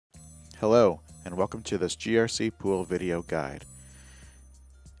Hello, and welcome to this GRC Pool video guide.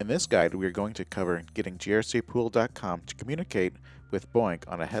 In this guide, we are going to cover getting grcpool.com to communicate with BOINC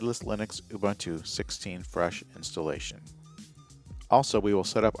on a headless Linux Ubuntu 16 fresh installation. Also, we will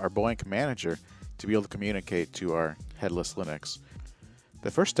set up our BOINC manager to be able to communicate to our headless Linux.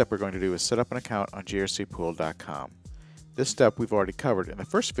 The first step we're going to do is set up an account on grcpool.com. This step we've already covered in the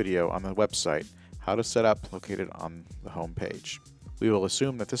first video on the website, How to Set Up, located on the home page. We will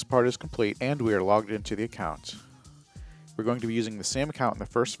assume that this part is complete and we are logged into the account. We're going to be using the same account in the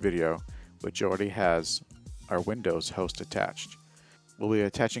first video, which already has our Windows host attached. We'll be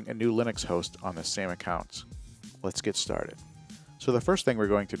attaching a new Linux host on the same account. Let's get started. So the first thing we're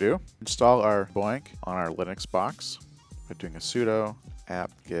going to do, install our BOINC on our Linux box by doing a sudo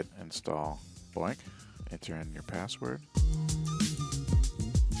apt-get install BOINC. Enter in your password.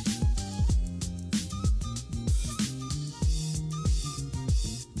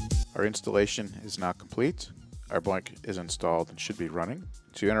 Our installation is now complete. Our BOINC is installed and should be running.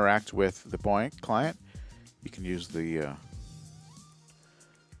 To interact with the BOINC client, you can use the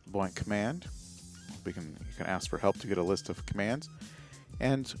BOINC command. You can ask for help to get a list of commands.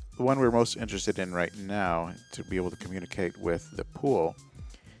 And the one we're most interested in right now to be able to communicate with the pool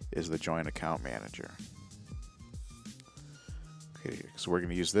is the Join Account Manager. Okay, so we're going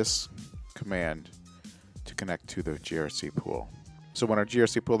to use this command to connect to the GRC pool. So when our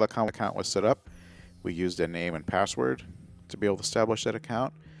grcpool.com account was set up, we used a name and password to be able to establish that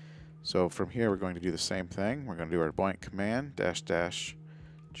account. So from here, we're going to do the same thing. We're going to do our BOINC command,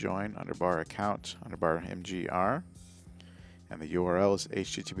 --join _account _mgr. And the URL is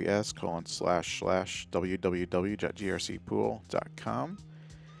https://www.grcpool.com.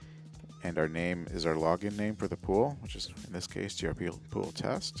 And our name is our login name for the pool, which is in this case GRC Pool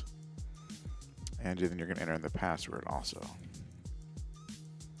Test. And then you're going to enter in the password also.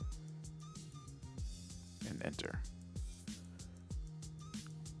 And enter.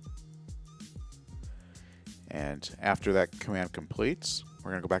 And after that command completes,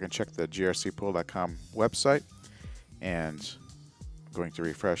 we're going to go back and check the grcpool.com website, and I'm going to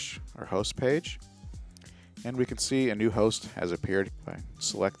refresh our host page. And we can see a new host has appeared. If I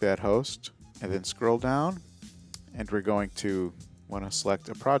select that host and then scroll down, and we're going to want to select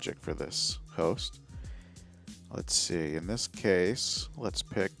a project for this host. Let's see, in this case, let's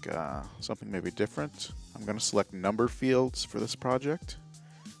pick something maybe different. I'm going to select number fields for this project.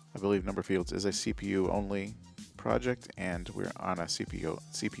 I believe number fields is a CPU only project, and we're on a CPU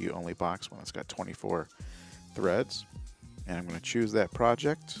only box one that's got 24 threads. And I'm going to choose that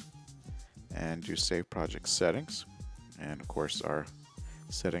project and do save project settings. And of course our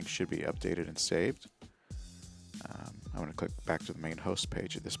settings should be updated and saved. I'm going to click back to the main host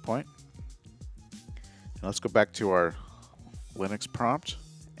page at this point. And let's go back to our Linux prompt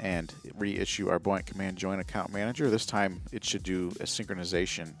and reissue our BOINC command join account manager. This time it should do a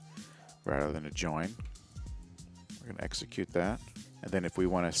synchronization rather than a join. We're going to execute that. And then if we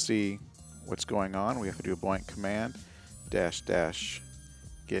want to see what's going on, we have to do a BOINC command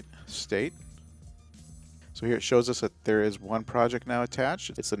 --get state. So here it shows us that there is one project now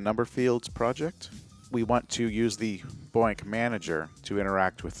attached. It's a number fields project. We want to use the BOINC manager to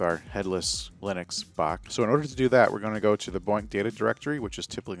interact with our headless Linux box. So in order to do that, we're going to go to the BOINC data directory, which is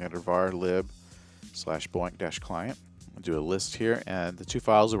typically under var lib/boinc-client. I'll do a list here, and the two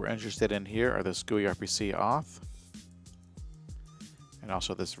files that we're interested in here are this GUI RPC auth and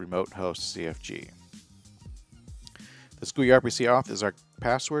also this remote host CFG. This GUI RPC auth is our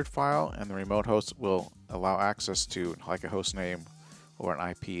password file, and the remote host will allow access to like a host name or an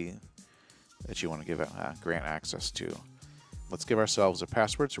IP that you want to give grant access to. Let's give ourselves a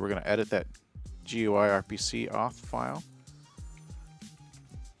password, so we're going to edit that GUI RPC auth file.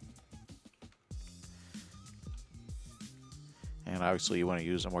 And obviously you want to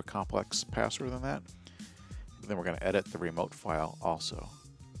use a more complex password than that. And then we're going to edit the remote file also.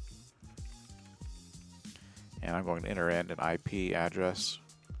 And I'm going to enter in an IP address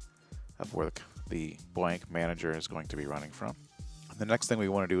of where the BOINC manager is going to be running from. And the next thing we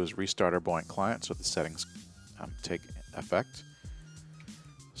want to do is restart our BOINC client so the settings take effect.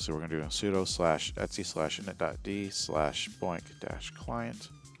 So we're going to do a sudo /etc/init.d/boinc-client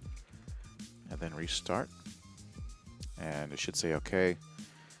and then restart. And it should say OK.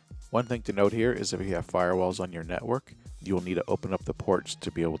 One thing to note here is if you have firewalls on your network, you will need to open up the ports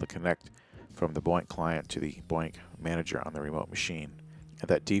to be able to connect from the BOINC client to the BOINC manager on the remote machine. And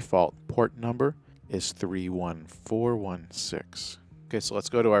that default port number is 31416. Okay, so let's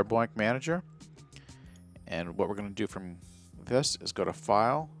go to our BOINC manager. And what we're going to do from this is go to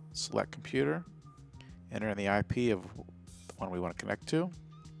File, select Computer, enter in the IP of the one we want to connect to.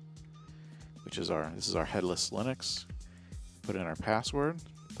 which is this is our headless Linux. Put in our password.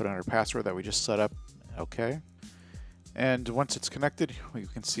 Put in our password that we just set up. OK. And once it's connected, we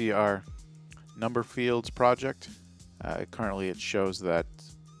can see our number fields project. Currently, it shows that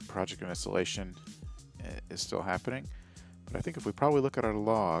project installation is still happening. But I think if we probably look at our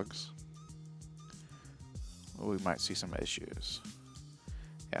logs, we might see some issues.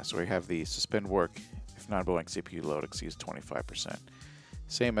 Yeah, so we have the suspend work if non-BOINC CPU load exceeds 25%.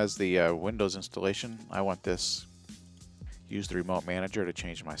 Same as the Windows installation. I want this, use the remote manager to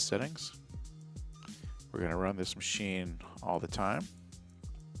change my settings. We're going to run this machine all the time.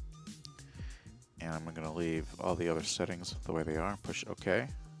 And I'm going to leave all the other settings the way they are. Push OK.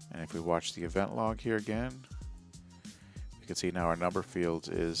 And if we watch the event log here again, we can see now our number fields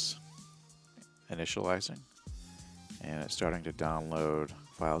is initializing. And it's starting to download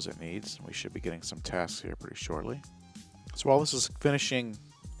files it needs. We should be getting some tasks here pretty shortly. So while this is finishing,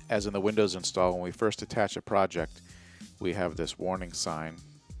 as in the Windows install, when we first attach a project, we have this warning sign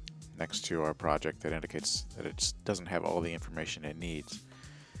next to our project that indicates that it doesn't have all the information it needs.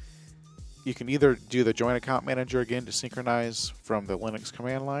 You can either do the joint account manager again to synchronize from the Linux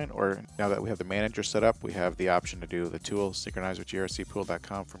command line, or now that we have the manager set up, we have the option to do the tool synchronize with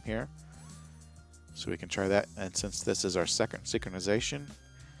grcpool.com from here. So we can try that, and since this is our second synchronization,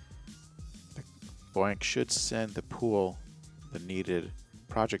 the BOINC should send the pool the needed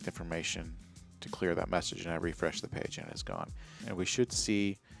project information to clear that message, and I refresh the page and it's gone. And we should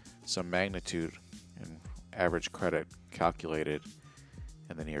see some magnitude and average credit calculated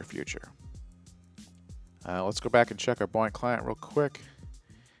in the near future. Let's go back and check our BOINC client real quick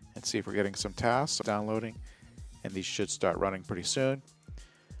and see if we're getting some tasks downloading, and these should start running pretty soon.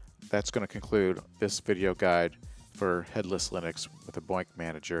 That's going to conclude this video guide for headless Linux with a BOINC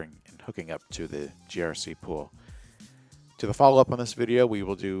manager and hooking up to the GRC pool. To the follow-up on this video, we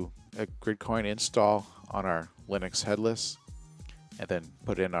will do a Gridcoin install on our Linux headless, and then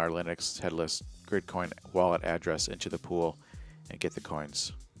put in our Linux headless Gridcoin wallet address into the pool and get the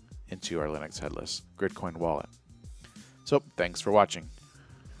coins into our Linux headless Gridcoin wallet. So, thanks for watching.